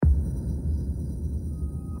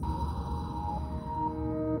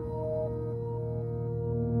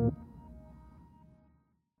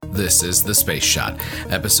This is The Space Shot,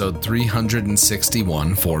 episode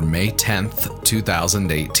 361 for May 10th,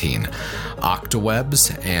 2018.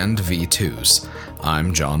 Octawebs and V-2s.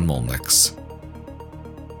 I'm John Molnix.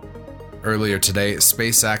 Earlier today,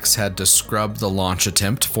 SpaceX had to scrub the launch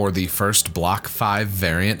attempt for the first Block 5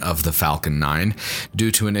 variant of the Falcon 9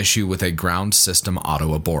 due to an issue with a ground system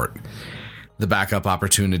auto abort. The backup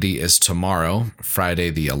opportunity is tomorrow,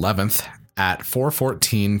 Friday the 11th, at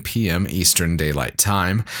 4:14 p.m. Eastern Daylight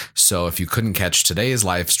Time, so if you couldn't catch today's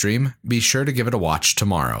live stream, be sure to give it a watch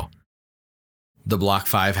tomorrow. The Block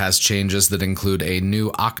 5 has changes that include a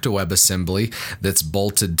new Octaweb assembly that's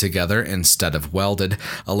bolted together instead of welded,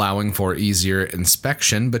 allowing for easier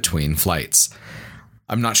inspection between flights.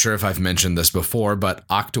 I'm not sure if I've mentioned this before, but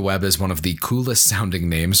Octaweb is one of the coolest sounding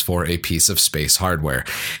names for a piece of space hardware.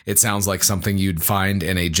 It sounds like something you'd find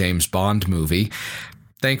in a James Bond movie.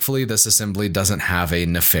 Thankfully, this assembly doesn't have a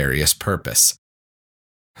nefarious purpose.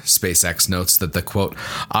 SpaceX notes that the, quote,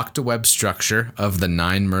 Octaweb structure of the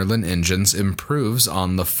 9 Merlin engines improves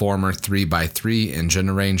on the former 3x3 engine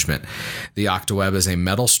arrangement. The Octaweb is a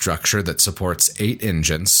metal structure that supports 8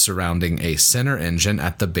 engines surrounding a center engine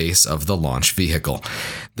at the base of the launch vehicle.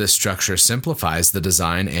 This structure simplifies the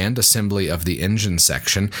design and assembly of the engine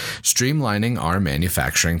section, streamlining our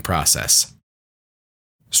manufacturing process.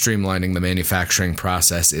 Streamlining the manufacturing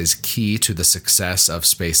process is key to the success of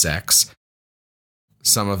SpaceX.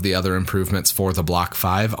 Some of the other improvements for the Block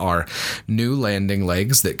 5 are new landing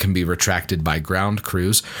legs that can be retracted by ground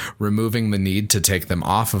crews, removing the need to take them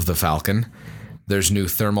off of the Falcon. There's new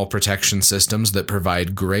thermal protection systems that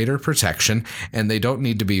provide greater protection, and they don't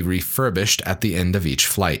need to be refurbished at the end of each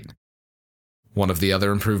flight. One of the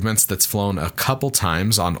other improvements that's flown a couple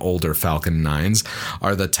times on older Falcon 9s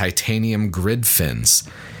are the titanium grid fins.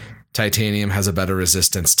 Titanium has a better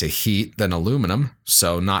resistance to heat than aluminum,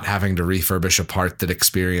 so not having to refurbish a part that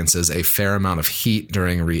experiences a fair amount of heat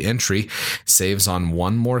during re-entry saves on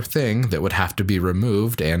one more thing that would have to be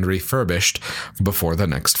removed and refurbished before the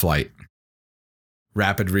next flight.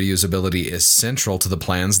 Rapid reusability is central to the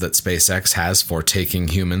plans that SpaceX has for taking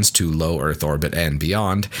humans to low Earth orbit and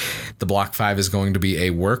beyond. The Block 5 is going to be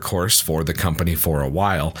a workhorse for the company for a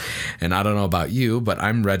while, and I don't know about you, but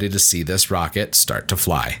I'm ready to see this rocket start to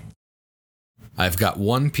fly. I've got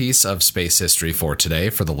one piece of space history for today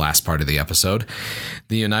for the last part of the episode.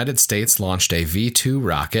 The United States launched a V-2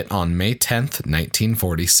 rocket on May 10th,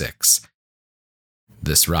 1946.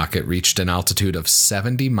 This rocket reached an altitude of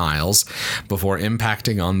 70 miles before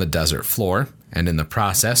impacting on the desert floor, and in the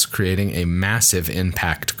process creating a massive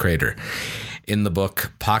impact crater. In the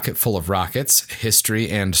book Pocketful of Rockets, History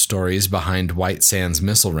and Stories Behind White Sands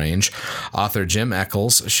Missile Range, author Jim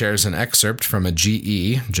Eccles shares an excerpt from a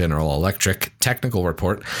GE, General Electric, technical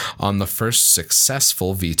report on the first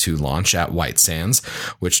successful V-2 launch at White Sands,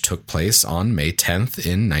 which took place on May 10th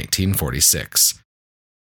in 1946.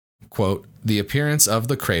 Quote, the appearance of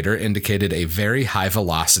the crater indicated a very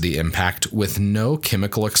high-velocity impact with no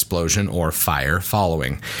chemical explosion or fire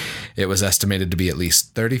following. It was estimated to be at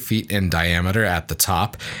least 30 feet in diameter at the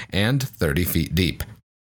top and 30 feet deep.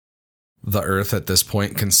 The Earth at this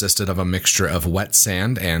point consisted of a mixture of wet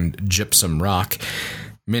sand and gypsum rock.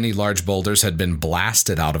 Many large boulders had been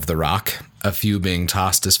blasted out of the rock, a few being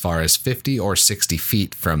tossed as far as 50 or 60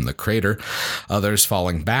 feet from the crater, others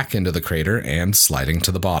falling back into the crater and sliding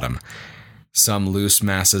to the bottom. Some loose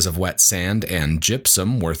masses of wet sand and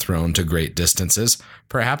gypsum were thrown to great distances,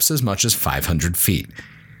 perhaps as much as 500 feet.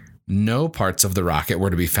 No parts of the rocket were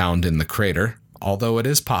to be found in the crater, although it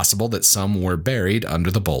is possible that some were buried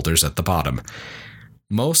under the boulders at the bottom.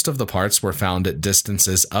 Most of the parts were found at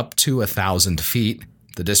distances up to 1,000 feet,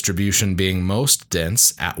 the distribution being most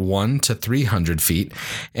dense at 1 to 300 feet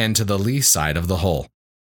and to the lee side of the hull.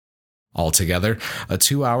 Altogether, a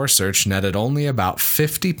 2-hour search netted only about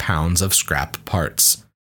 50 pounds of scrap parts.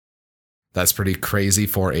 That's pretty crazy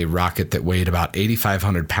for a rocket that weighed about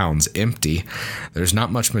 8,500 pounds empty. There's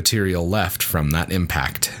not much material left from that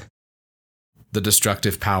impact. The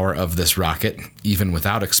destructive power of this rocket, even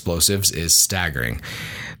without explosives, is staggering.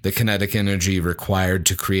 The kinetic energy required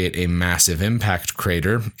to create a massive impact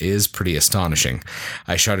crater is pretty astonishing.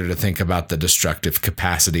 I shudder to think about the destructive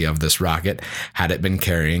capacity of this rocket had it been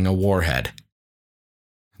carrying a warhead.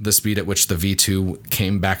 The speed at which the V-2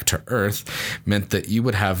 came back to Earth meant that you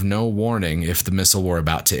would have no warning if the missile were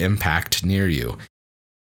about to impact near you.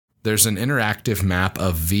 There's an interactive map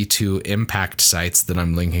of V-2 impact sites that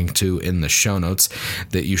I'm linking to in the show notes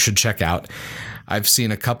that you should check out. I've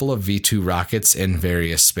seen a couple of V-2 rockets in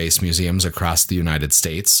various space museums across the United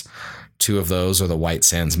States. 2 of those are the White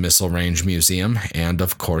Sands Missile Range Museum and,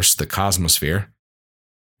 of course, the Cosmosphere.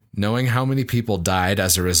 Knowing how many people died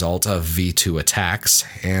as a result of V-2 attacks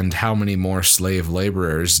and how many more slave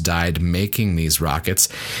laborers died making these rockets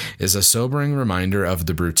is a sobering reminder of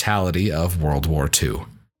the brutality of World War II.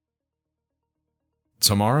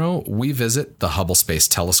 Tomorrow, we visit the Hubble Space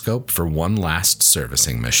Telescope for one last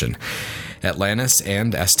servicing mission, Atlantis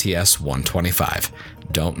and STS-125.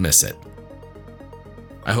 Don't miss it.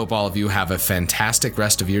 I hope all of you have a fantastic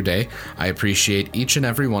rest of your day. I appreciate each and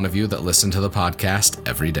every one of you that listen to the podcast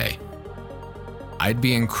every day. I'd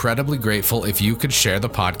be incredibly grateful if you could share the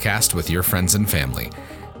podcast with your friends and family.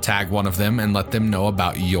 Tag one of them and let them know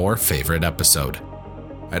about your favorite episode.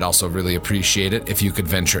 I'd also really appreciate it if you could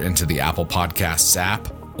venture into the Apple Podcasts app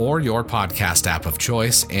or your podcast app of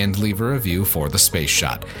choice and leave a review for The Space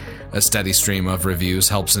Shot. A steady stream of reviews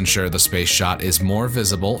helps ensure The Space Shot is more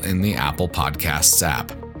visible in the Apple Podcasts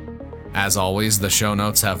app. As always, the show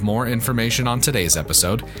notes have more information on today's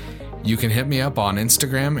episode. You can hit me up on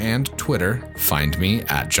Instagram and Twitter. Find me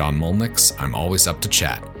at John Molnix. I'm always up to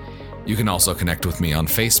chat. You can also connect with me on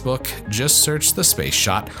Facebook. Just search The Space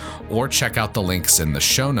Shot or check out the links in the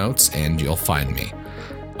show notes and you'll find me.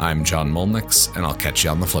 I'm John Molnix, and I'll catch you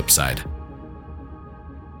on the flip side.